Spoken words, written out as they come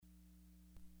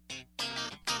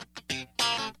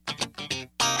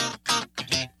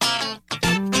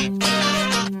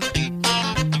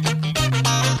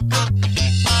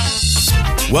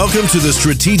Welcome to the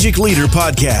Strategic Leader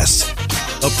Podcast,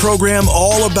 a program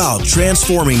all about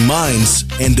transforming minds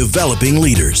and developing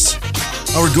leaders.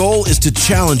 Our goal is to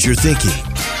challenge your thinking,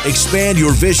 expand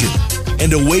your vision,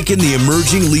 and awaken the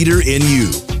emerging leader in you.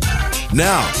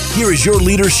 Now, here is your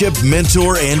leadership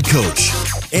mentor and coach,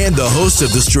 and the host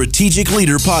of the Strategic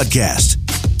Leader Podcast,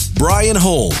 Brian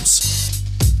Holmes.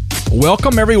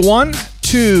 Welcome, everyone,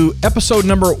 to episode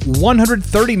number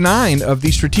 139 of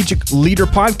the Strategic Leader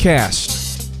Podcast.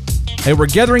 Hey, we're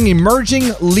gathering emerging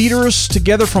leaders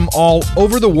together from all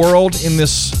over the world in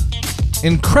this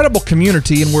incredible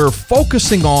community, and we're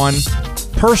focusing on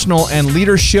personal and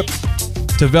leadership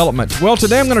development. Well,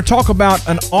 today I'm going to talk about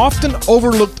an often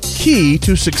overlooked key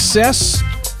to success,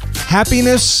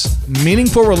 happiness,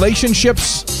 meaningful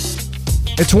relationships.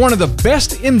 It's one of the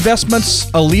best investments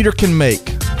a leader can make.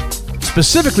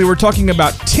 Specifically, we're talking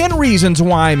about 10 reasons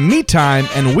why me time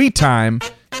and we time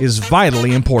is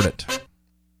vitally important.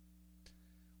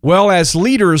 Well, as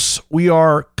leaders, we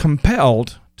are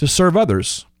compelled to serve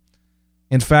others.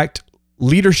 In fact,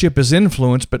 leadership is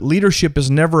influence, but leadership is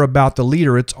never about the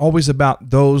leader. It's always about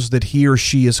those that he or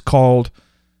she is called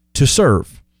to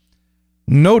serve.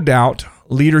 No doubt,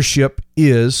 leadership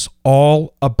is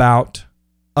all about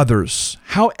others.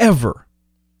 However,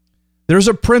 there's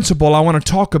a principle I want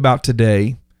to talk about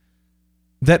today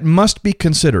that must be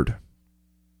considered.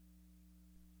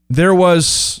 There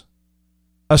was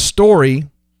a story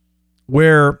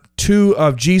where two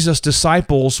of Jesus'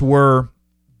 disciples were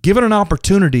given an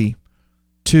opportunity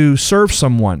to serve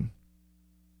someone.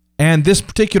 And this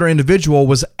particular individual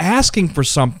was asking for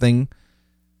something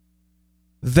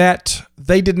that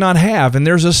they did not have. And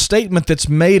there's a statement that's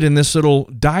made in this little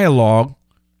dialogue,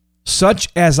 "Such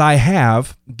as I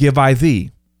have, give I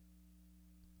thee."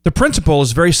 The principle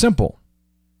is very simple.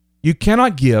 You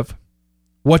cannot give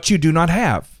what you do not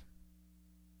have.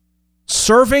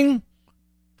 Serving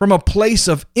from a place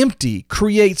of empty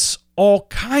creates all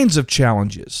kinds of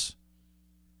challenges.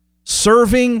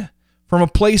 Serving from a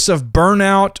place of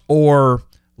burnout or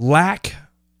lack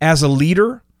as a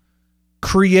leader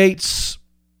creates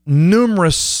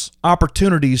numerous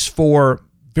opportunities for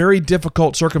very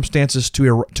difficult circumstances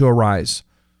to arise.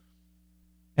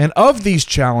 And of these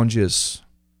challenges,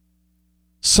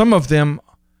 some of them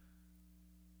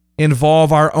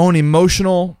involve our own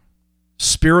emotional,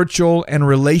 spiritual, and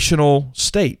relational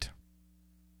state.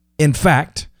 In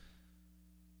fact,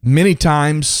 many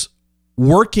times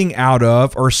working out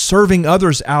of or serving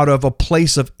others out of a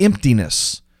place of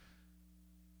emptiness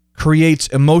creates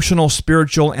emotional,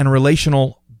 spiritual, and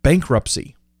relational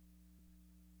bankruptcy.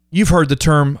 You've heard the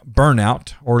term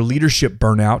burnout or leadership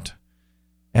burnout,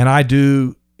 and I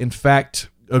do, in fact,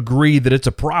 agree that it's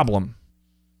a problem.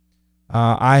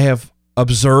 I have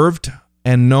observed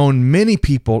and known many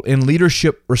people in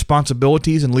leadership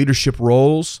responsibilities and leadership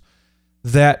roles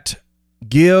that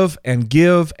give and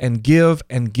give and give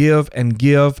and give and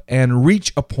give and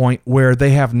reach a point where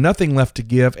they have nothing left to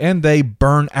give and they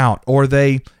burn out or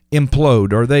they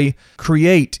implode or they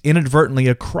create inadvertently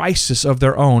a crisis of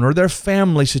their own, or their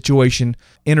family situation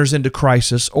enters into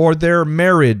crisis, or their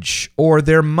marriage or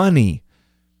their money.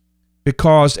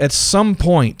 Because at some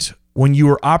point when you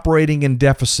are operating in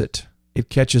deficit, it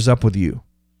catches up with you.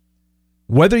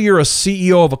 Whether you're a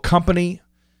CEO of a company,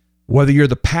 whether you're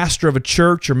the pastor of a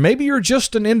church, or maybe you're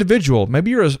just an individual, maybe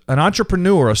you're an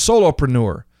entrepreneur, a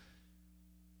solopreneur,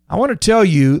 I want to tell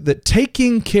you that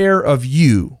taking care of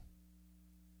you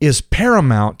is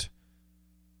paramount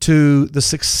to the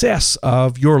success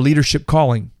of your leadership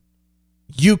calling.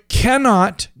 You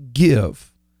cannot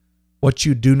give what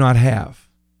you do not have.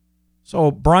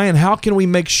 So, Brian, how can we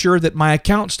make sure that my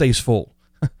account stays full?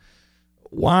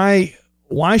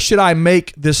 Why should I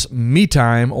make this me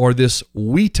time or this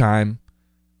we time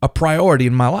a priority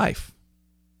in my life?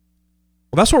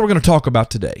 Well, that's what we're going to talk about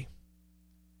today.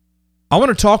 I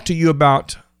want to talk to you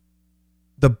about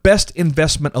the best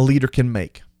investment a leader can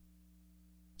make.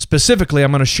 Specifically,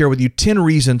 I'm going to share with you 10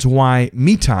 reasons why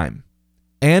me time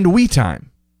and we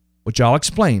time, which I'll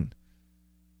explain,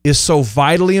 is so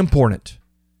vitally important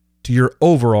to your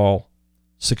overall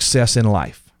success in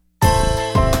life.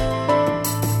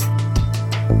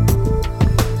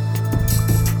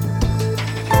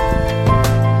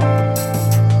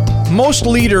 Most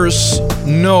leaders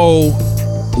know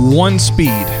one speed,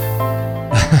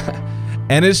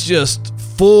 and it's just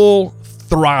full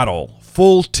throttle,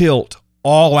 full tilt,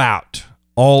 all out,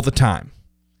 all the time.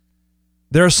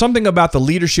 There's something about the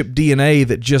leadership DNA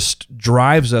that just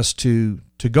drives us to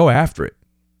go after it.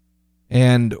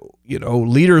 And,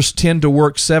 leaders tend to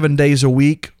work 7 days a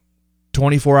week,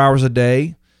 24 hours a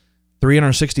day,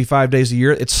 365 days a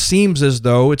year. It seems as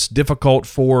though it's difficult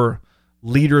for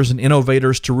leaders and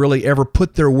innovators to really ever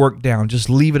put their work down, just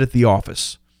leave it at the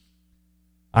office.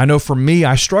 I know for me,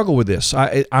 I struggle with this.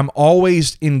 I'm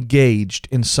always engaged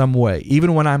in some way,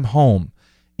 even when I'm home,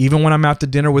 even when I'm out to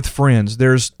dinner with friends.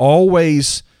 There's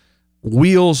always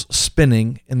wheels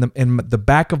spinning in the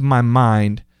back of my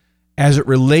mind as it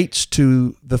relates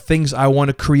to the things I want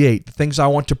to create, the things I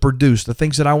want to produce, the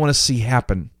things that I want to see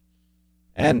happen.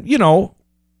 And,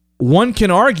 one can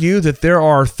argue that there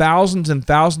are thousands and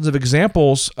thousands of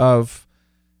examples of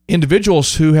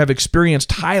individuals who have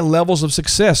experienced high levels of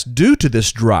success due to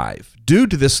this drive, due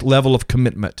to this level of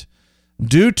commitment,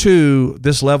 due to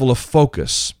this level of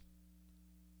focus.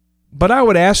 But I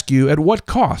would ask you, at what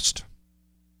cost?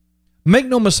 Make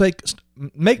no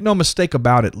mistake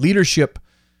about it. Leadership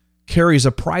carries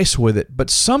a price with it,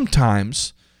 but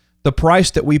sometimes the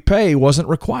price that we pay wasn't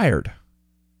required.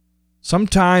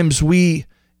 Sometimes we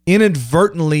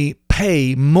inadvertently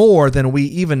pay more than we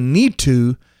even need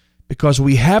to because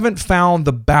we haven't found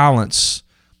the balance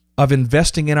of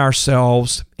investing in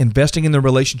ourselves, investing in the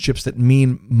relationships that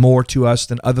mean more to us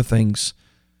than other things.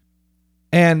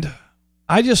 And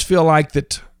I just feel like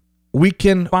that we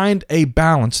can find a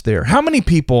balance there. How many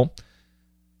people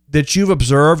that you've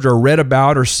observed or read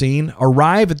about or seen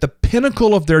arrive at the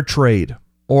pinnacle of their trade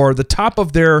or the top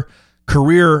of their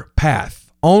career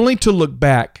path, only to look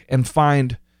back and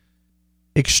find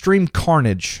extreme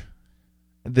carnage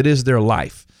that is their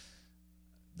life?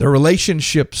 Their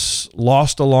relationships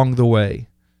lost along the way.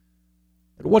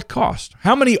 At what cost?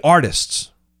 How many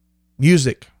artists,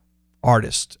 music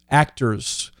artists,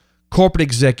 actors, corporate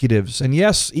executives, and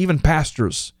yes, even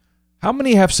pastors, how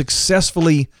many have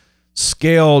successfully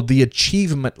scaled the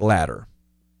achievement ladder,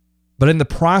 but in the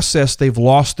process they've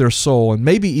lost their soul and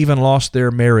maybe even lost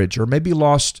their marriage or maybe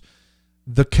lost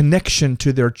the connection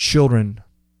to their children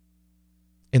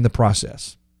in the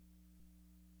process?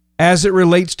 As it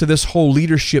relates to this whole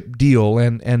leadership deal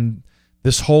and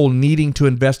this whole needing to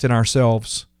invest in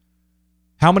ourselves,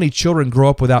 how many children grow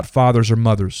up without fathers or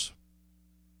mothers?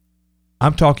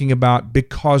 I'm talking about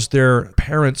because their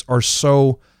parents are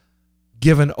so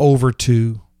given over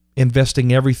to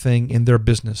investing everything in their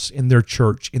business, in their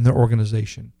church, in their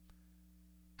organization.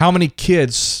 How many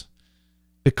kids,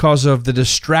 because of the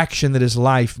distraction that is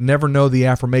life, never know the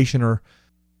affirmation or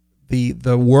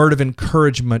the word of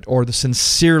encouragement or the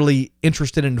sincerely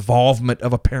interested involvement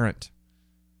of a parent?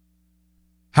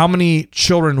 How many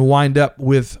children wind up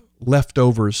with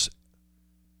leftovers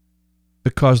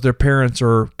because their parents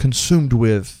are consumed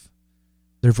with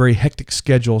their very hectic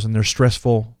schedules and their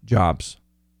stressful jobs?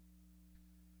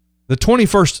 The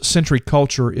 21st century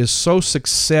culture is so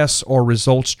success or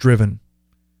results driven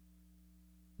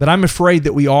that I'm afraid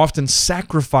that we often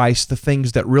sacrifice the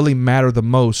things that really matter the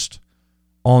most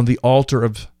on the altar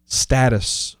of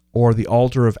status or the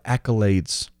altar of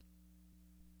accolades.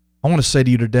 I want to say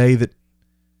to you today that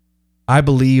I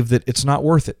believe that it's not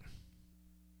worth it.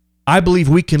 I believe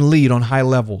we can lead on high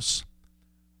levels.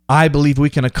 I believe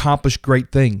we can accomplish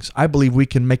great things. I believe we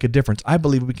can make a difference. I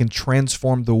believe we can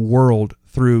transform the world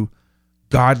through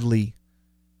godly,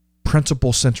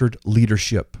 principle-centered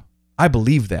leadership. I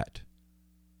believe that.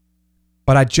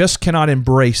 But I just cannot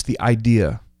embrace the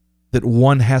idea that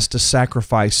one has to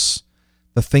sacrifice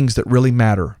the things that really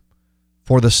matter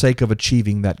for the sake of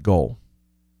achieving that goal.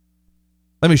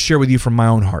 Let me share with you from my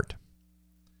own heart.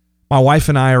 My wife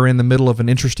and I are in the middle of an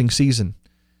interesting season.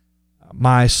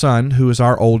 My son, who is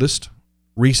our oldest,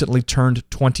 recently turned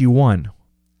 21.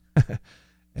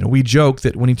 And we joke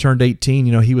that when he turned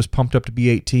 18, he was pumped up to be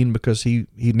 18 because he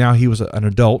was an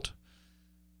adult.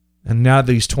 And now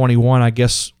that he's 21, I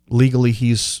guess legally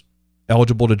he's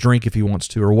eligible to drink if he wants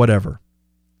to or whatever.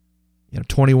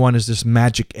 21 is this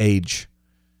magic age.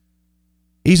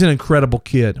 He's an incredible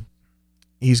kid.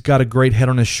 He's got a great head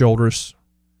on his shoulders,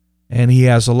 and he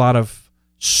has a lot of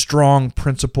strong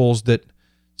principles that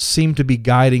seem to be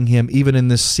guiding him even in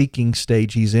this seeking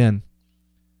stage he's in.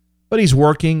 But he's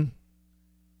working,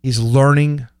 he's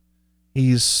learning,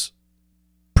 he's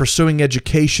pursuing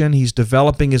education, he's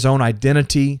developing his own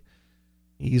identity,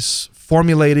 he's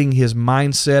formulating his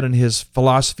mindset and his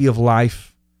philosophy of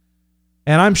life.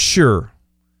 And I'm sure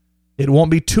it won't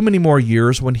be too many more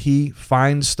years when he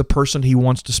finds the person he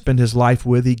wants to spend his life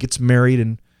with. He gets married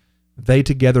and they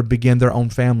together begin their own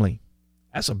family.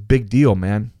 That's a big deal,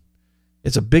 man.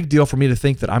 It's a big deal for me to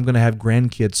think that I'm going to have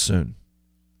grandkids soon.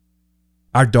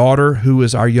 Our daughter, who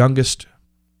is our youngest,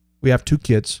 we have 2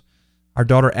 kids. Our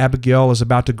daughter Abigail is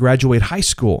about to graduate high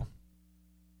school.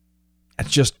 That's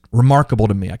just remarkable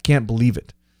to me. I can't believe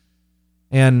it.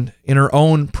 And in her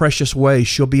own precious way,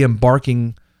 she'll be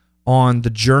embarking on the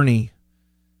journey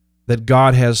that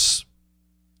God has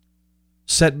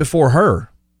set before her,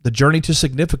 the journey to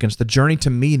significance, the journey to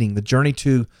meaning, the journey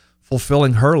to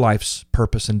fulfilling her life's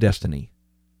purpose and destiny.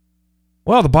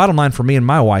 Well, the bottom line for me and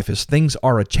my wife is things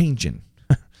are a-changing.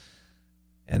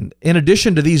 And in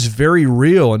addition to these very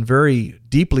real and very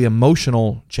deeply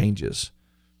emotional changes,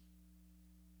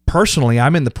 personally,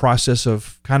 I'm in the process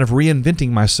of kind of reinventing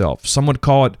myself. Some would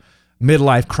call it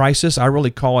midlife crisis. I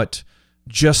really call it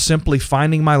just simply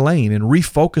finding my lane and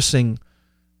refocusing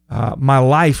my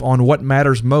life on what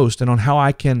matters most and on how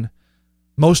I can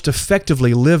most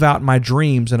effectively live out my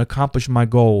dreams and accomplish my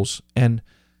goals and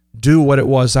do what it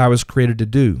was I was created to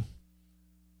do.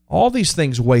 All these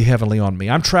things weigh heavily on me.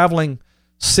 I'm traveling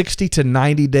 60 to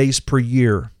 90 days per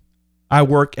year. I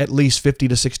work at least 50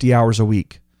 to 60 hours a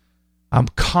week. I'm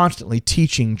constantly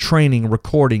teaching, training,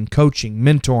 recording, coaching,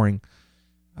 mentoring.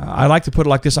 I like to put it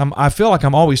like this. I feel like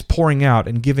I'm always pouring out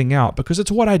and giving out because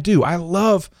it's what I do. I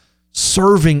love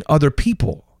serving other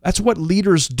people. That's what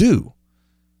leaders do.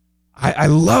 I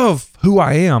love who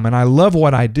I am and I love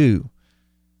what I do.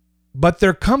 But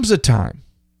there comes a time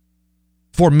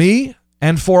for me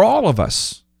and for all of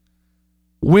us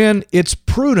when it's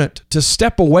prudent to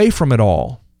step away from it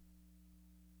all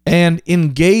and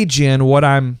engage in what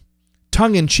I'm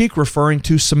tongue-in-cheek referring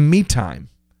to some me time.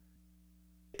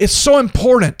 It's so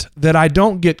important that I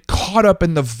don't get caught up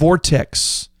in the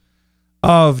vortex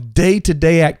of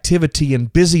day-to-day activity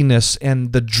and busyness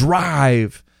and the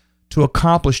drive to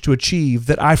accomplish, to achieve,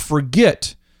 that I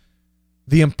forget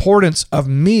the importance of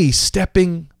me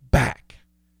stepping back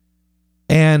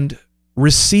and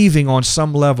receiving on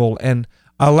some level and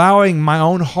allowing my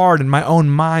own heart and my own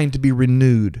mind to be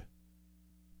renewed.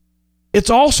 It's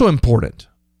also important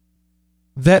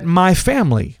that my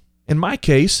family, in my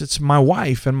case, it's my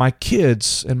wife and my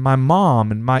kids and my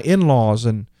mom and my in-laws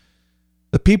and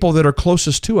the people that are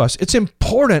closest to us, it's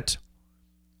important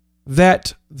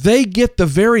that they get the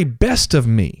very best of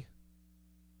me.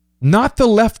 Not the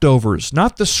leftovers,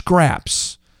 not the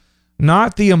scraps,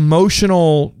 not the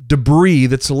emotional debris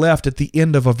that's left at the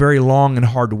end of a very long and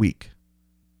hard week.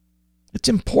 It's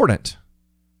important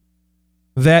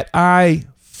that I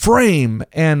frame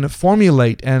and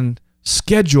formulate and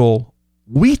schedule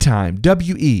we time,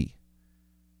 W-E.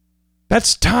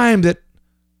 That's time that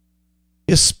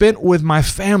is spent with my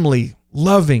family,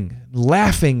 loving,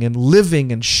 laughing, and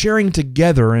living and sharing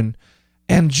together and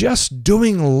just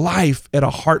doing life at a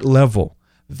heart level.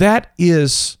 That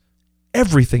is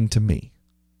everything to me.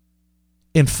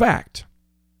 In fact,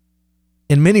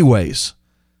 in many ways,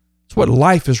 it's what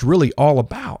life is really all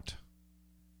about.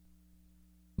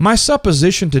 My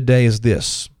supposition today is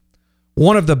this: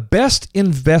 one of the best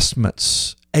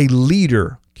investments a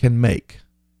leader can make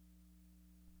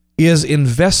is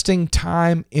investing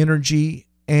time, energy,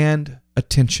 and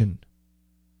attention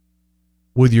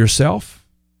with yourself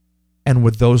and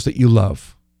with those that you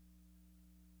love.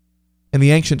 In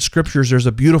the ancient scriptures, there's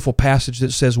a beautiful passage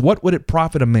that says, "What would it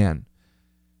profit a man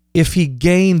if he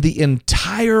gained the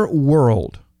entire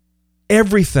world,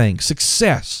 everything,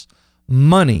 success,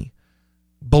 money,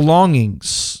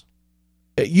 belongings,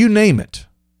 you name it,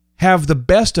 have the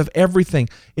best of everything.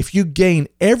 If you gain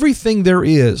everything there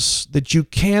is that you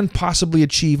can possibly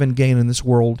achieve and gain in this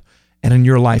world and in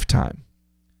your lifetime,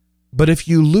 but if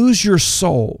you lose your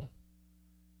soul,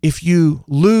 if you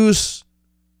lose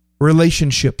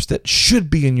relationships that should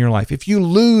be in your life, if you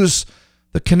lose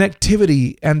the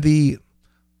connectivity and the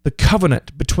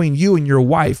covenant between you and your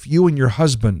wife, you and your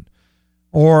husband,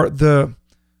 or the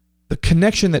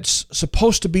connection that's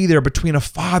supposed to be there between a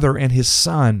father and his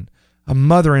son, a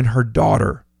mother and her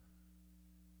daughter.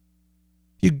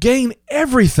 You gain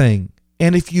everything,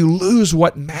 and if you lose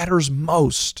what matters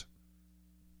most,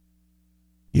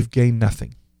 you've gained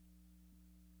nothing.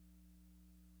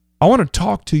 I want to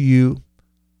talk to you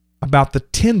about the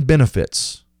 10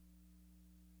 benefits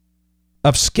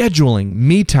of scheduling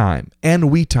me time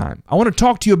and we time. I want to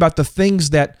talk to you about the things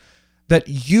that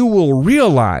you will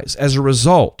realize as a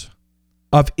result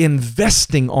of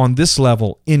investing on this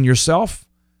level in yourself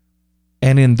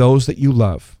and in those that you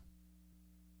love.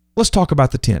 Let's talk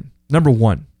about the 10. Number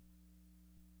 1,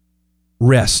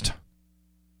 rest.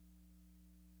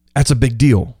 That's a big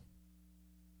deal.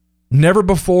 Never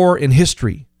before in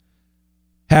history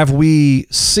have we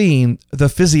seen the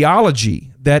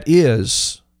physiology that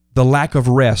is the lack of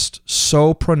rest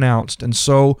so pronounced and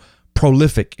so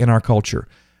prolific in our culture.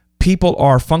 People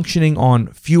are functioning on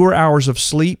fewer hours of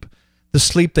sleep. The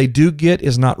sleep they do get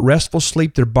is not restful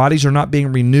sleep. Their bodies are not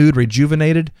being renewed,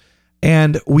 rejuvenated,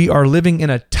 and we are living in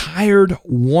a tired,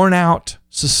 worn-out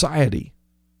society.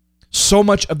 So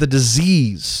much of the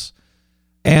disease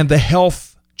and the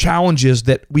health challenges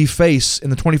that we face in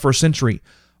the 21st century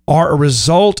are a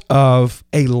result of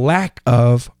a lack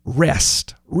of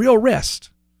rest, real rest.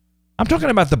 I'm talking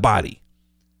about the body.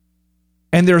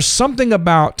 And there's something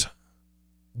about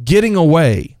getting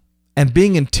away and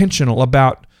being intentional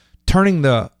about turning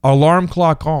the alarm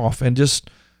clock off and just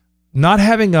not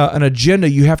having an agenda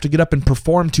you have to get up and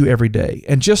perform to every day,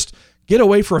 and just get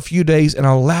away for a few days and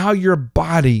allow your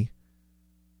body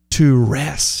to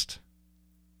rest.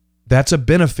 That's a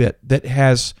benefit that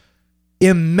has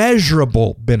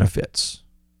immeasurable benefits.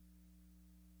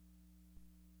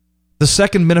 The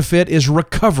second benefit is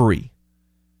recovery.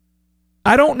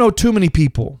 I don't know too many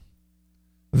people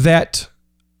that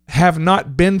have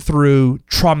not been through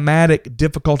traumatic,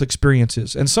 difficult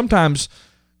experiences. And sometimes,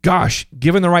 gosh,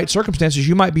 given the right circumstances,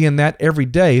 you might be in that every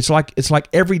day. It's like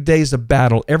every day is a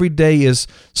battle. Every day is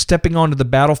stepping onto the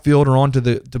battlefield or onto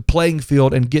the playing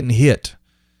field and getting hit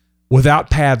without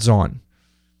pads on.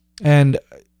 And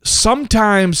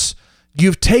sometimes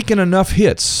you've taken enough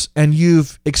hits and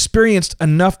you've experienced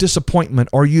enough disappointment,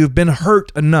 or you've been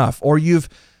hurt enough, or you've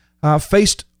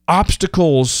faced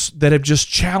obstacles that have just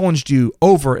challenged you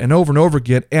over and over and over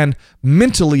again. And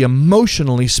mentally,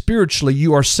 emotionally, spiritually,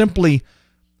 you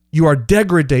are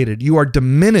degraded, you are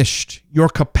diminished. Your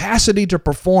capacity to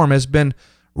perform has been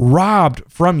robbed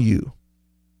from you.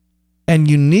 And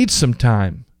you need some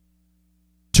time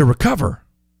to recover.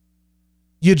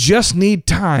 You just need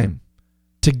time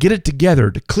to get it together,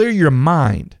 to clear your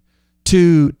mind,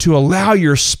 to allow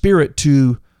your spirit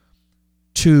to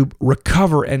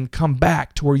recover and come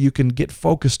back to where you can get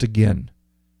focused again.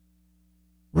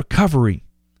 Recovery.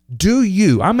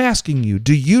 I'm asking you,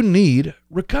 do you need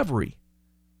recovery?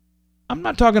 I'm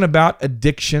not talking about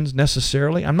addictions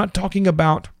necessarily. I'm not talking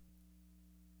about,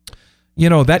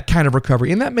 that kind of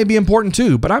recovery. And that may be important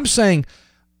too. But I'm saying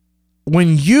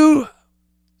when you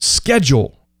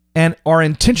schedule and are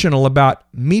intentional about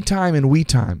me time and we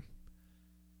time,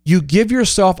 you give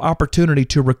yourself opportunity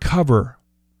to recover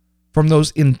from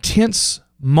those intense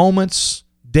moments,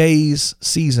 days,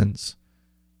 seasons,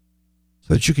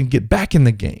 so that you can get back in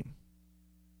the game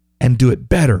and do it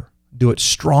better, do it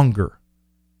stronger,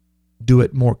 do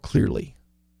it more clearly.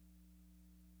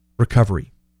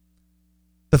 Recovery.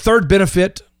 The third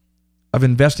benefit of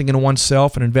investing in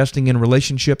oneself and investing in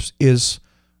relationships is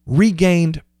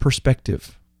regained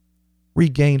perspective.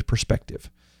 Regained perspective.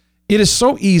 It is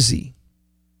so easy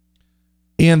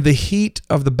in the heat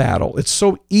of the battle. It's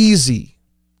so easy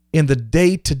in the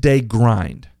day-to-day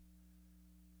grind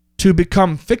to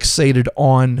become fixated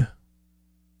on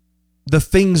the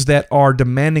things that are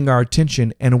demanding our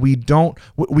attention, and we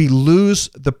lose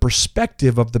the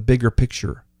perspective of the bigger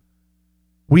picture.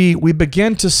 We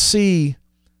begin to see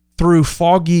through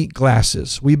foggy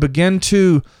glasses. We begin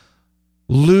to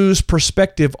lose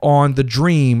perspective on the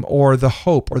dream or the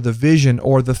hope or the vision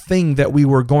or the thing that we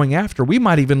were going after. We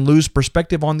might even lose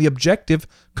perspective on the objective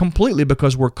completely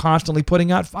because we're constantly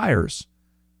putting out fires.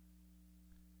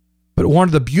 But one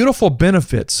of the beautiful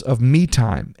benefits of me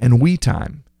time and we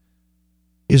time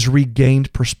is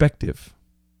regained perspective.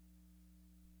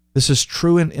 This is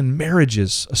true in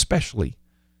marriages, especially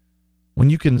when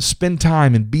you can spend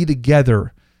time and be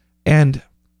together and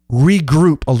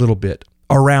regroup a little bit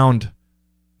around,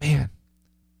 man,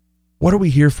 what are we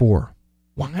here for?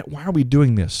 Why are we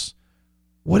doing this?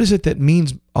 What is it that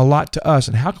means a lot to us?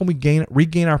 And how can we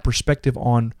regain our perspective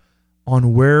on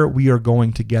where we are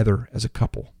going together as a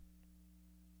couple?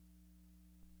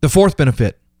 The fourth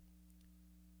benefit,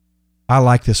 I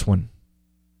like this one.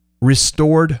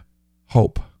 Restored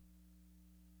hope.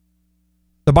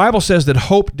 The Bible says that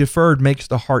hope deferred makes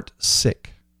the heart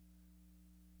sick,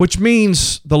 which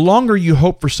means the longer you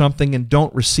hope for something and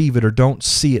don't receive it or don't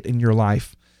see it in your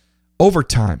life, over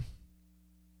time,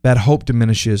 that hope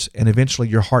diminishes and eventually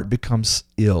your heart becomes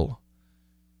ill.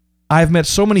 I've met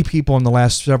so many people in the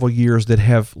last several years that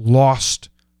have lost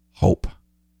hope.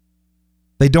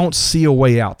 They don't see a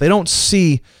way out. They don't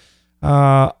see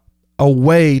a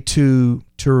way to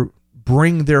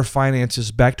bring their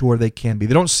finances back to where they can be.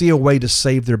 They don't see a way to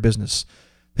save their business.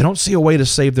 They don't see a way to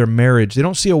save their marriage. They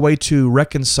don't see a way to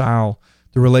reconcile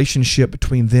the relationship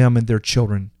between them and their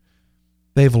children.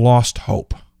 They've lost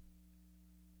hope.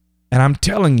 And I'm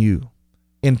telling you,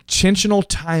 intentional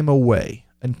time away,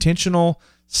 intentional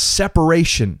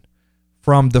separation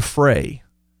from the fray,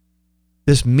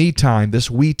 this me time, this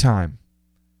we time,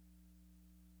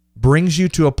 brings you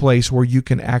to a place where you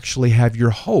can actually have your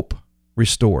hope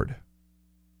restored.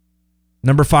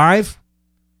 Number 5,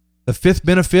 the fifth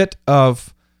benefit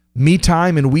of me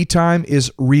time and we time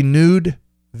is renewed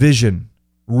vision.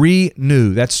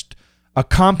 Renew. That's a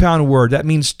compound word. That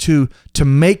means to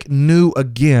make new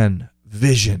again,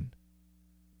 vision.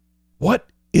 What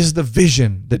is the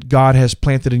vision that God has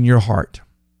planted in your heart?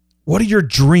 What are your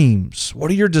dreams?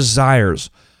 What are your desires?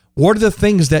 What are the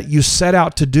things that you set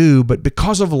out to do, but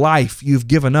because of life, you've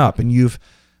given up and you've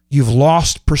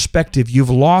lost perspective. You've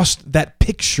lost that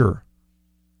picture.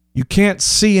 You can't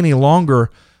see any longer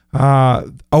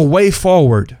a way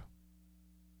forward.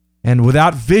 And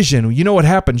without vision, you know what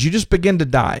happens? You just begin to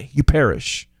die. You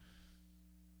perish.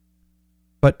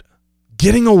 But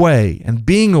getting away and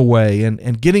being away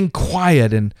and getting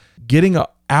quiet and getting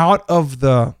out of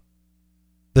the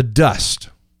dust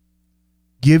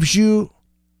gives you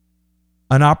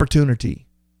an opportunity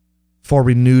for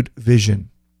renewed vision.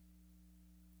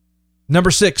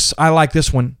 Number 6, I like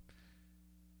this one.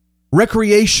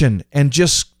 Recreation and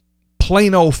just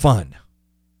plain old fun.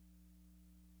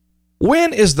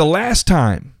 When is the last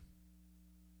time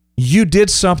you did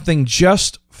something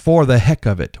just for the heck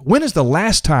of it? When is the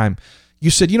last time you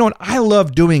said, you know what, I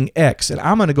love doing X, and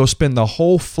I'm going to go spend the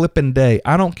whole flipping day.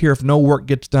 I don't care if no work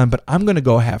gets done, but I'm going to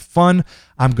go have fun.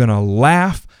 I'm going to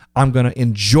laugh. I'm going to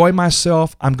enjoy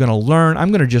myself. I'm going to learn. I'm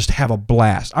going to just have a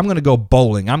blast. I'm going to go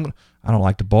bowling. I don't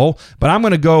like to bowl, but I'm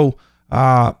going to go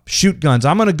shoot guns.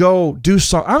 I'm going to go do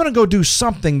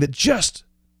something that just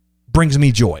brings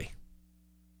me joy.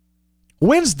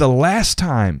 When's the last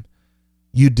time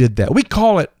you did that? We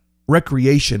call it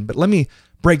recreation, but let me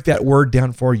break that word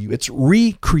down for you. It's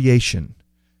recreation.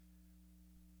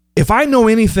 If I know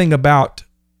anything about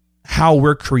how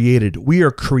we're created, we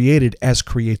are created as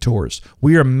creators.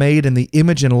 We are made in the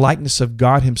image and likeness of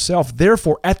God himself.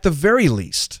 Therefore, at the very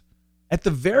least,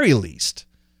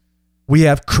 we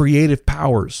have creative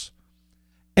powers.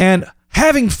 And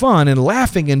having fun and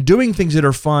laughing and doing things that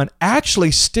are fun actually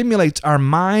stimulates our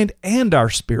mind and our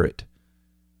spirit.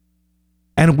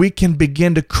 And we can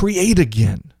begin to create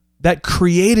again. That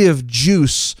creative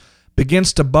juice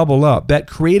begins to bubble up. That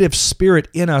creative spirit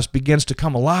in us begins to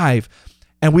come alive.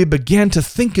 And we begin to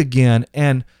think again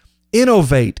and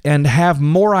innovate and have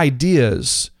more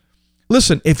ideas.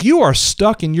 Listen, if you are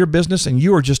stuck in your business and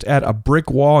you are just at a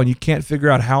brick wall and you can't figure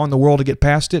out how in the world to get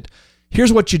past it,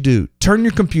 here's what you do. Turn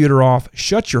your computer off,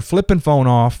 shut your flipping phone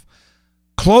off,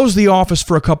 close the office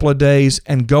for a couple of days,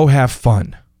 and go have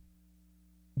fun.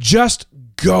 Just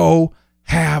go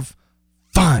have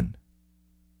fun.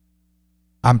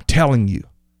 I'm telling you,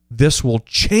 this will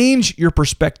change your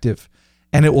perspective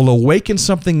and it will awaken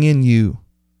something in you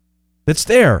that's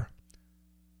there.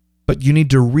 But you need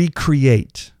to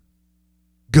recreate.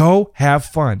 Go have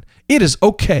fun. It is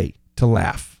okay to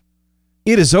laugh.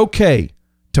 It is okay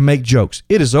to make jokes.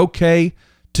 It is okay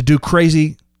to do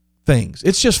crazy things.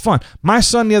 It's just fun. My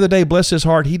son the other day, bless his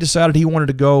heart, he decided he wanted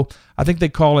to go, I think they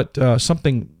call it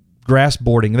something grass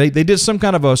boarding. They did some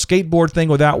kind of a skateboard thing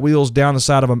without wheels down the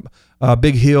side of a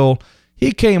big hill.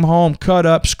 He came home cut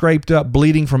up, scraped up,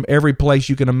 bleeding from every place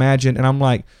you can imagine. And I'm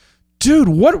like, dude,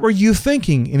 what were you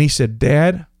thinking? And he said,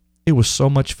 Dad, it was so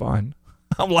much fun.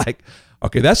 I'm like,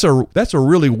 okay, that's a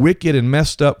really wicked and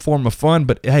messed up form of fun,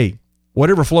 but hey,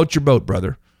 whatever floats your boat,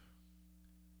 brother.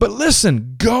 But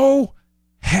listen, go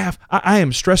have, I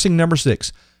am stressing number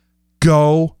 6,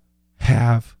 go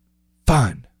have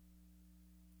fun.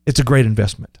 It's a great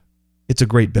investment. It's a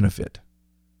great benefit.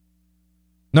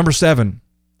 Number 7,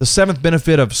 the 7th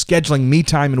benefit of scheduling me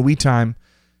time and we time,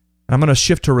 and I'm going to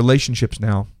shift to relationships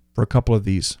now for a couple of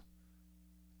these.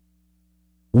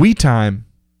 We time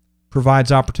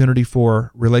provides opportunity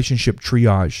for relationship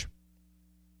triage.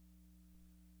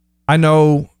 I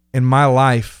know in my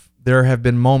life there have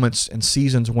been moments and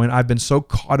seasons when I've been so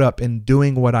caught up in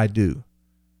doing what I do,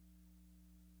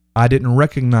 I didn't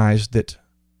recognize that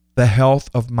the health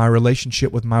of my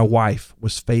relationship with my wife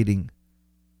was fading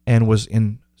and was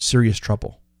in serious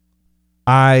trouble.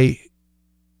 I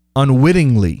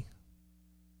unwittingly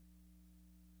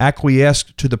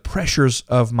acquiesced to the pressures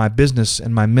of my business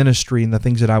and my ministry and the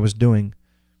things that I was doing.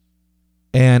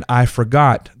 And I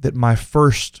forgot that my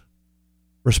first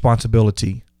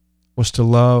responsibility was to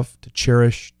love, to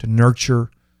cherish, to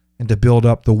nurture, and to build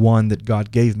up the one that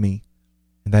God gave me,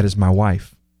 and that is my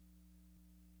wife.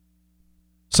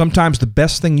 Sometimes the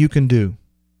best thing you can do,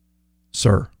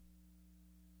 sir,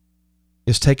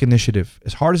 is take initiative,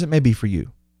 as hard as it may be for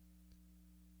you.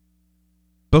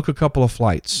 Book a couple of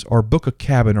flights, or book a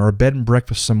cabin, or a bed and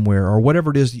breakfast somewhere, or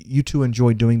whatever it is you two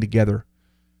enjoy doing together,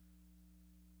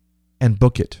 and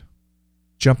book it.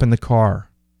 Jump in the car,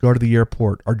 go to the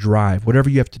airport, or drive, whatever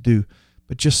you have to do.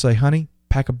 But just say, honey,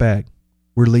 pack a bag.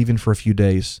 We're leaving for a few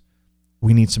days.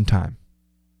 We need some time.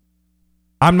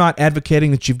 I'm not advocating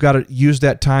that you've got to use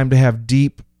that time to have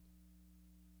deep,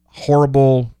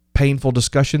 horrible, painful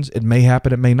discussions. It may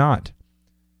happen, it may not.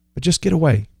 But just get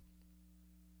away.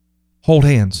 Hold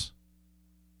hands.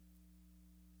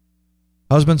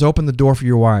 Husbands, open the door for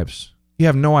your wives. You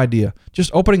have no idea.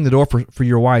 Just opening the door for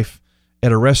your wife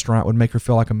at a restaurant would make her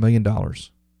feel like $1 million.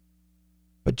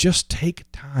 But just take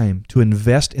time to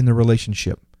invest in the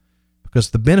relationship, because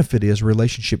the benefit is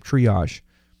relationship triage.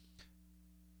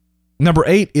 Number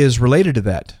 8 is related to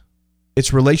that.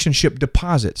 It's relationship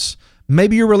deposits.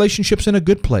 Maybe your relationship's in a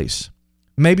good place.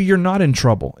 Maybe you're not in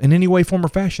trouble in any way, form, or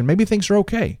fashion. Maybe things are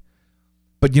okay.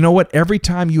 But you know what? Every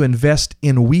time you invest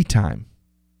in we time,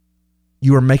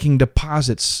 you are making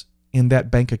deposits in that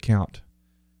bank account.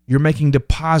 You're making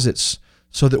deposits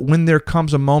so that when there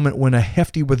comes a moment when a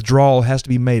hefty withdrawal has to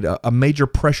be made, a major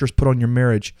pressure is put on your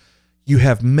marriage, you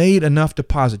have made enough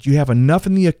deposit. You have enough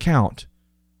in the account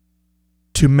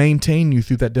to maintain you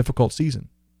through that difficult season.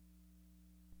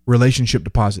 Relationship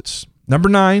deposits. Number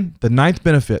 9, the 9th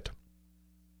benefit.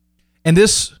 And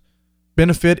this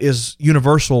benefit is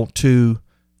universal to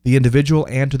the individual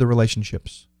and to the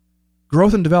relationships.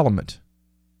 Growth and development.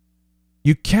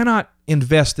 You cannot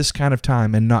invest this kind of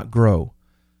time and not grow.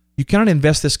 You cannot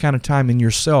invest this kind of time in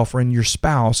yourself or in your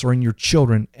spouse or in your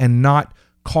children and not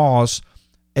cause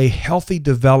a healthy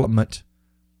development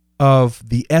of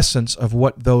the essence of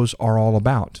what those are all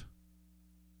about.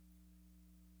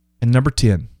 And number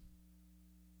 10,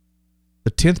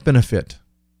 the 10th benefit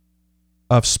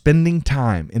of spending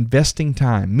time, investing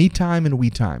time, me time and we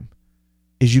time,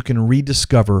 is you can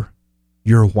rediscover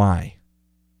your why.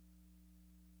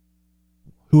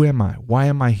 Who am I? Why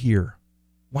am I here?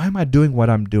 Why am I doing what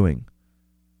I'm doing?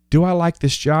 Do I like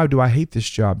this job? Do I hate this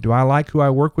job? Do I like who I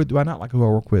work with? Do I not like who I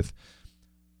work with?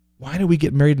 Why did we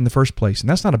get married in the first place? And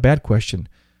that's not a bad question.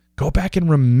 Go back and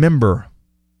remember.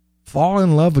 Fall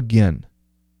in love again.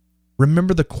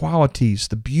 Remember the qualities,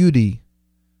 the beauty,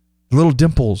 the little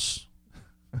dimples,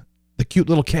 the cute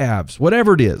little calves,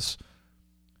 whatever it is.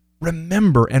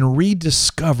 Remember and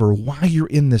rediscover why you're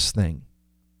in this thing.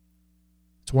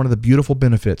 It's one of the beautiful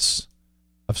benefits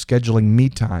of scheduling me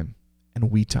time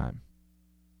and we time.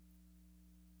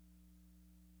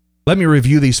 Let me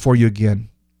review these for you again.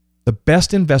 The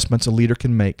best investments a leader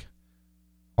can make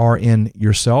are in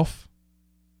yourself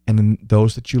and in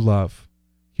those that you love.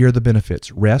 Here are the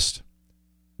benefits: rest,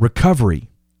 recovery,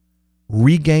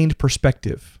 regained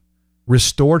perspective,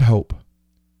 restored hope,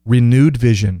 renewed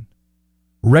vision,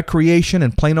 recreation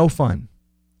and plain old fun,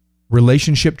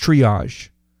 relationship triage,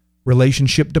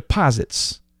 relationship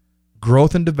deposits,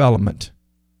 growth and development,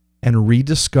 and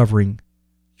rediscovering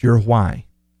your why.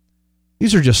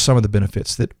 These are just some of the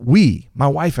benefits that we, my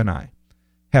wife and I,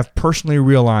 have personally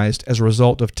realized as a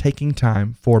result of taking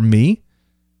time for me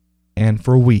and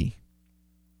for we.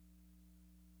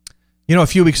 You know, a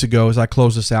few weeks ago, as I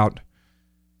close this out,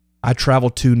 I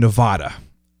traveled to Nevada.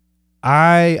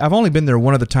 I've only been there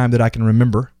one other time that I can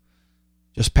remember,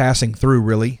 just passing through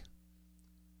really.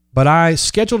 But I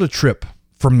scheduled a trip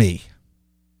for me.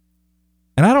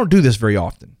 And I don't do this very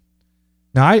often.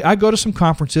 Now, I go to some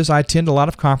conferences. I attend a lot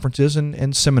of conferences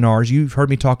and seminars. You've heard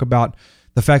me talk about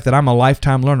the fact that I'm a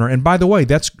lifetime learner. And by the way,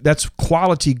 that's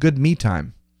quality, good me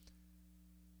time.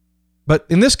 But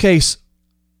in this case,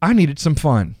 I needed some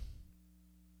fun.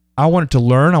 I wanted to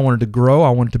learn. I wanted to grow. I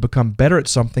wanted to become better at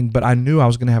something, but I knew I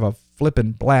was going to have a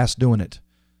flippin' blast doing it.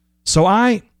 So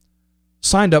I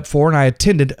signed up for and I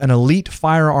attended an elite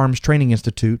firearms training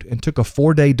institute and took a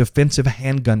 4-day defensive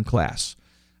handgun class.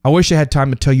 I wish I had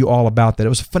time to tell you all about that. It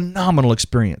was a phenomenal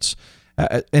experience.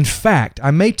 In fact,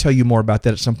 I may tell you more about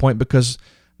that at some point, because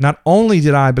not only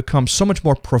did I become so much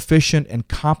more proficient and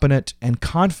competent and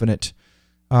confident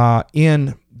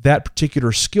in that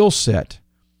particular skill set,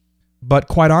 but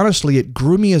quite honestly, it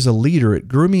grew me as a leader. It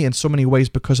grew me in so many ways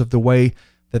because of the way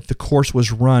that the course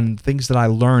was run, things that I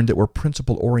learned that were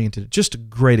principle-oriented. Just a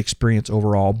great experience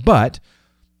overall. But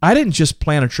I didn't just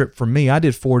plan a trip for me. I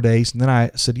did 4 days, and then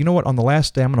I said, you know what, on the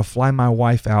last day, I'm going to fly my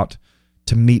wife out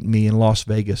to meet me in Las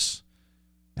Vegas,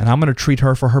 and I'm going to treat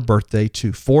her for her birthday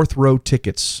to 4th row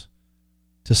tickets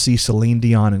to see Celine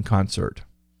Dion in concert.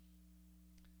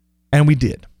 And we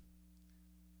did.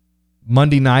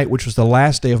 Monday night, which was the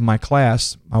last day of my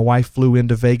class, my wife flew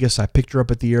into Vegas. I picked her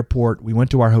up at the airport. We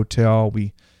went to our hotel.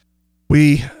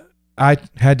 I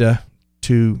had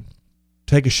to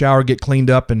take a shower, get cleaned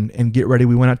up, and get ready.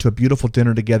 We went out to a beautiful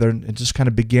dinner together and just kind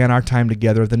of began our time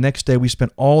together. The next day, we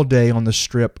spent all day on the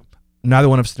Strip. Neither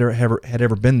one of us had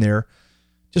ever been there.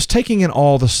 Just taking in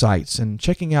all the sights and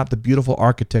checking out the beautiful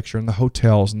architecture and the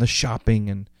hotels and the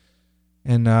shopping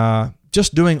and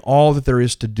just doing all that there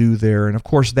is to do there. And of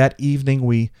course, that evening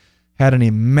we had an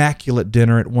immaculate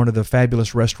dinner at one of the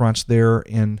fabulous restaurants there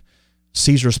in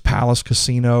Caesar's Palace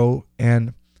Casino.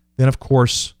 And then, of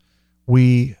course,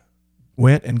 we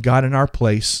went and got in our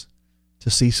place to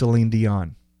see Celine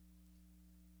Dion.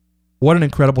 What an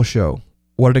incredible show.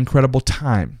 What an incredible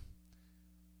time.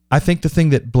 I think the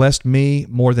thing that blessed me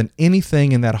more than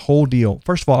anything in that whole deal,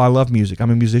 first of all, I love music.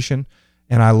 I'm a musician,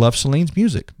 and I love Celine's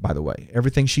music, by the way.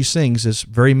 Everything she sings is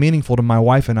very meaningful to my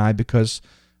wife and I because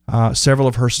several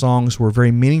of her songs were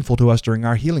very meaningful to us during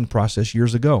our healing process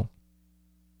years ago.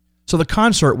 So the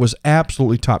concert was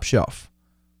absolutely top shelf.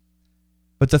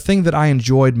 But the thing that I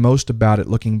enjoyed most about it,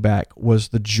 looking back, was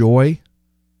the joy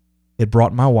it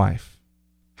brought my wife,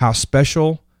 how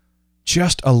special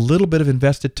just a little bit of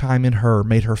invested time in her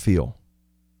made her feel.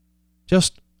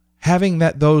 Just having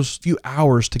those few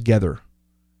hours together,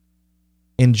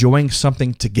 enjoying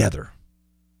something together,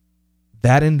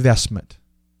 that investment,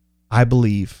 I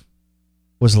believe,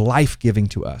 was life-giving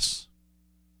to us.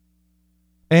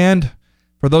 And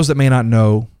for those that may not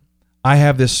know, I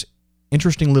have this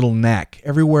interesting little knack.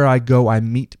 Everywhere I go, I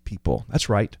meet people. That's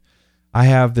right. I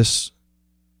have this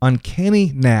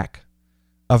uncanny knack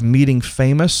of meeting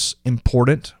famous,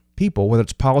 important people, whether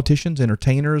it's politicians,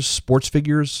 entertainers, sports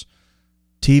figures,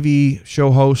 TV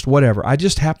show hosts, whatever. I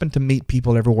just happen to meet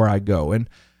people everywhere I go. And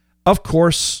of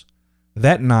course,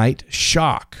 that night,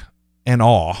 shock and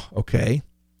awe, okay?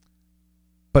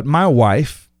 But my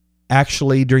wife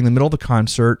actually, during the middle of the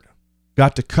concert,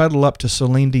 got to cuddle up to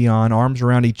Celine Dion, arms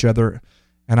around each other,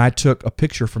 and I took a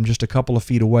picture from just a couple of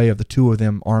feet away of the two of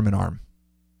them arm in arm.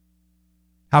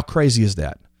 How crazy is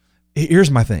that?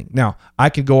 Here's my thing. Now, I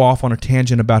could go off on a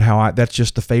tangent about how that's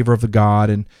just the favor of the God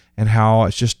and how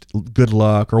it's just good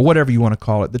luck or whatever you want to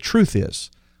call it. The truth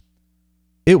is,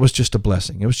 it was just a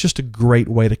blessing. It was just a great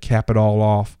way to cap it all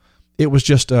off. It was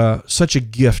just such a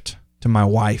gift to my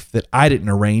wife that I didn't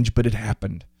arrange, but it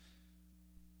happened.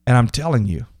 And I'm telling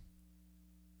you,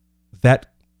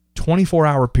 that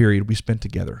 24-hour period we spent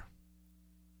together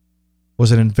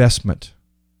was an investment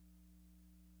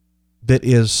that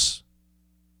is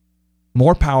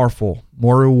more powerful,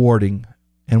 more rewarding,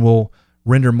 and will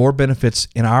render more benefits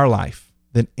in our life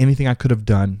than anything I could have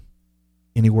done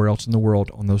anywhere else in the world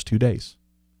on those 2 days.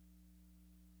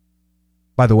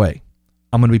 By the way,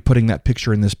 I'm going to be putting that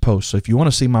picture in this post. So if you want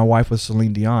to see my wife with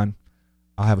Celine Dion,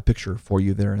 I'll have a picture for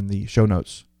you there in the show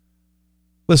notes.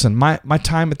 Listen, my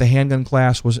time at the handgun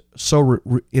class was so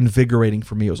invigorating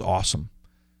for me. It was awesome.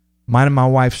 Mine and my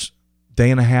wife's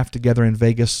day and a half together in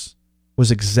Vegas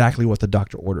was exactly what the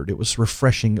doctor ordered. It was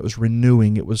refreshing. It was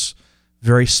renewing. It was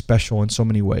very special in so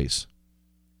many ways.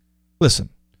 Listen,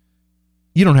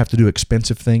 you don't have to do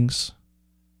expensive things.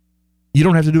 You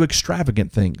don't have to do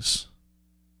extravagant things.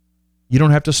 You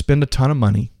don't have to spend a ton of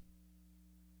money.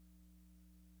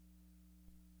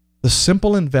 The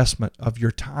simple investment of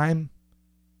your time,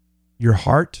 your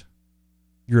heart,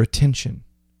 your attention,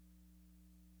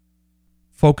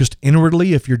 focused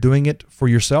inwardly if you're doing it for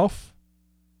yourself,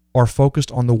 or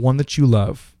focused on the one that you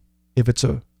love, if it's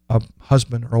a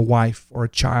husband or a wife or a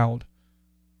child,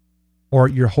 or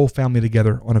your whole family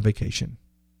together on a vacation.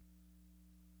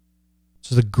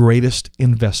 This is the greatest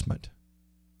investment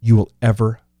you will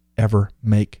ever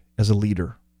make as a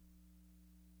leader.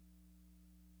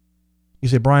 You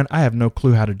say, Brian, I have no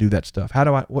clue how to do that stuff.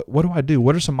 What do I do?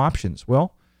 What are some options?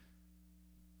 Well,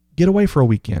 get away for a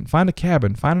weekend. Find a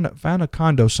cabin. Find a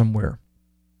condo somewhere.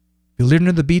 If you live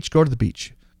near the beach, go to the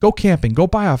beach. Go camping. Go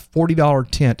buy a $40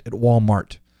 tent at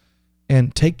Walmart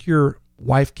and take your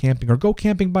wife camping, or go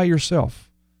camping by yourself.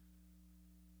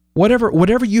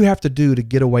 Whatever you have to do to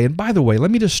get away. And by the way, let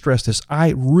me just stress this.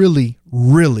 I really,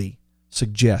 really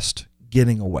suggest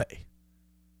getting away.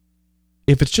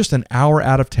 If it's just an hour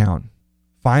out of town,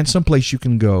 find some place you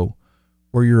can go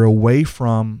where you're away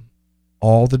from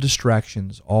all the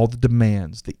distractions, all the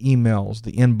demands, the emails,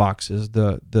 the inboxes,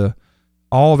 the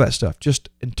all that stuff. Just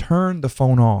turn the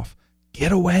phone off.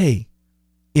 Get away.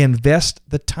 Invest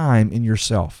the time in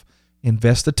yourself.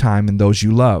 Invest the time in those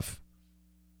you love.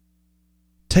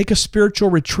 Take a spiritual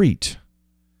retreat.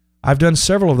 I've done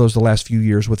several of those the last few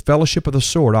years with Fellowship of the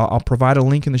Sword. I'll provide a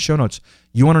link in the show notes.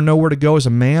 You want to know where to go as a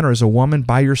man or as a woman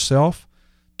by yourself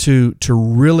to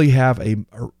really have a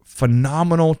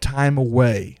phenomenal time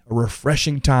away, a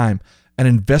refreshing time, an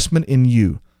investment in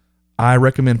you. I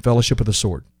recommend Fellowship of the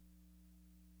Sword.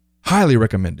 Highly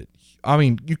recommend it. I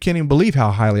mean, you can't even believe how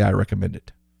highly I recommend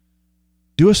it.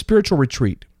 Do a spiritual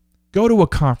retreat. Go to a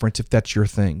conference if that's your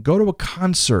thing. Go to a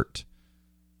concert.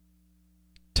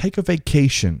 Take a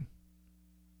vacation.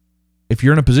 If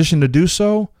you're in a position to do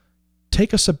so,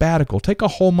 take a sabbatical. Take a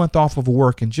whole month off of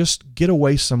work and just get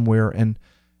away somewhere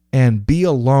and be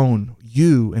alone,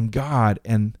 you and God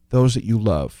and those that you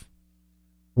love.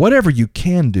 whatever you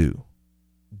can do,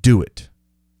 do it.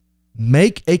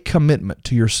 Make a commitment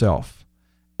to yourself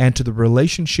and to the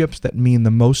relationships that mean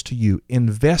the most to you.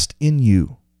 Invest in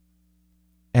you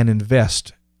and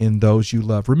invest in those you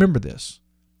love. Remember this.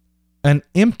 An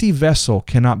empty vessel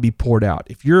cannot be poured out.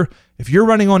 If you're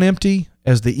running on empty,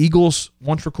 as the Eagles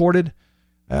once recorded,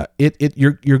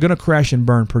 you're going to crash and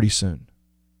burn pretty soon.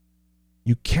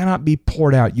 You cannot be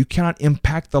poured out. You cannot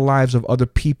impact the lives of other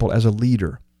people as a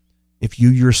leader if you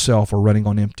yourself are running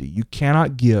on empty. You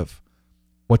cannot give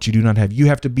what you do not have. You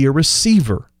have to be a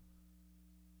receiver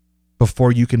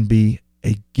before you can be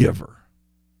a giver.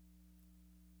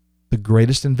 The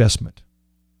greatest investment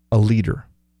a leader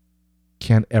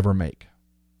can ever make.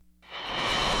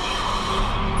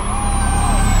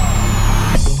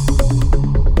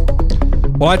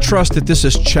 Well, I trust that this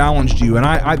has challenged you,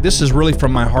 and this is really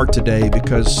from my heart today,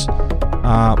 because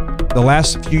the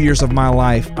last few years of my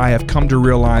life, I have come to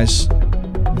realize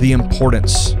the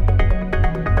importance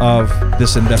of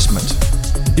this investment.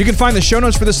 You can find the show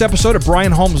notes for this episode at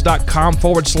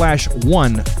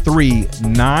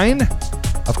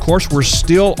brianholmes.com/139. Of course, we're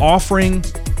still offering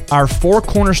our 4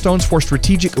 Cornerstones for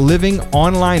Strategic Living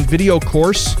online video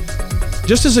course,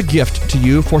 just as a gift to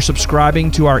you for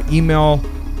subscribing to our email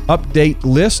update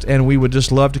list, and we would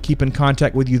just love to keep in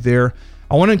contact with you there.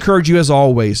 I want to encourage you, as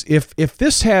always, if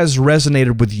this has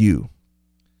resonated with you,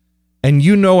 and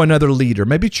you know another leader,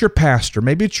 maybe it's your pastor,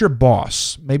 maybe it's your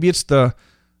boss, maybe it's the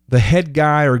head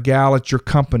guy or gal at your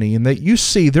company, and that you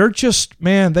see they're just,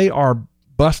 man, they are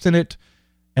busting it,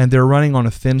 and they're running on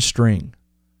a thin string.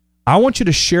 I want you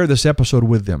to share this episode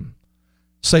with them.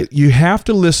 Say, you have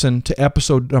to listen to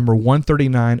episode number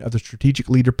 139 of the Strategic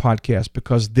Leader Podcast,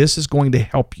 because this is going to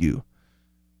help you.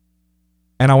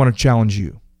 And I want to challenge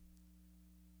you.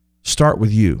 Start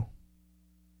with you.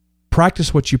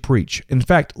 Practice what you preach. In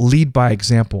fact, lead by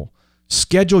example.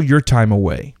 Schedule your time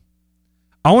away.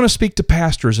 I want to speak to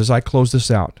pastors as I close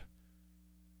this out.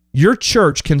 Your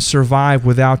church can survive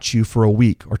without you for a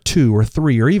week or 2 or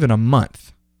 3 or even a month.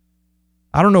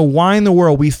 I don't know why in the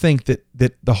world we think that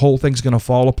the whole thing's going to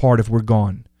fall apart if we're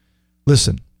gone.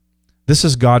 Listen, this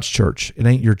is God's church. It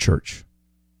ain't your church.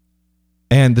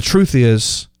 And the truth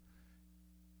is,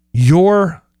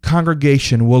 your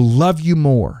congregation will love you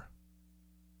more.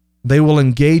 They will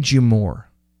engage you more.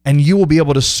 And you will be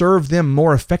able to serve them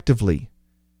more effectively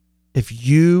if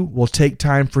you will take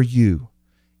time for you.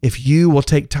 If you will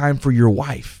take time for your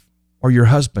wife or your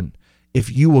husband. If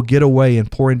you will get away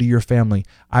and pour into your family,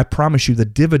 I promise you the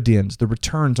dividends, the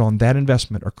returns on that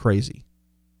investment are crazy.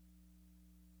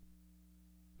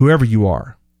 Whoever you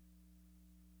are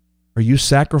you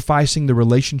sacrificing the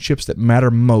relationships that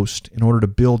matter most in order to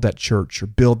build that church or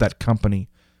build that company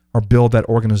or build that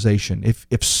organization?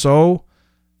 If so,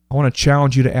 I want to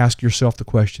challenge you to ask yourself the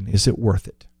question, is it worth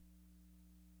it?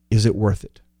 Is it worth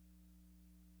it?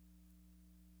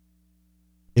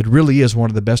 It really is one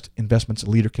of the best investments a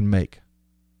leader can make.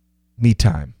 Me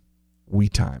time. We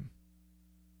time.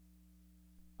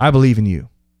 I believe in you.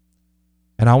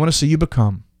 And I want to see you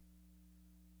become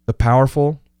the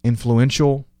powerful,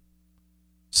 influential,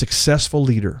 successful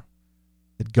leader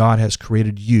that God has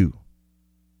created you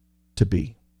to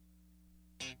be.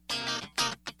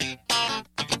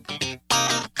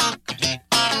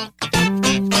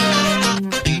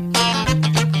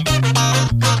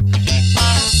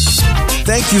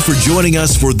 Thank you for joining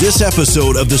us for this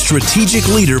episode of the Strategic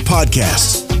Leader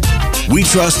Podcast. We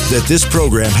trust that this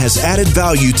program has added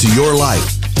value to your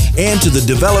life and to the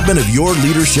development of your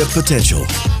leadership potential.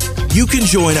 You can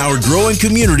join our growing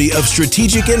community of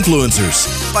strategic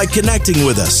influencers by connecting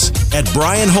with us at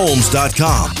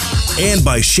brianholmes.com and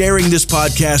by sharing this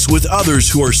podcast with others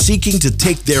who are seeking to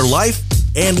take their life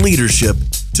and leadership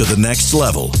to the next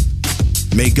level.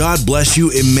 May God bless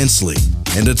you immensely.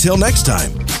 And until next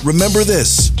time, remember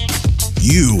this: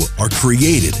 you are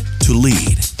created to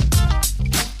lead.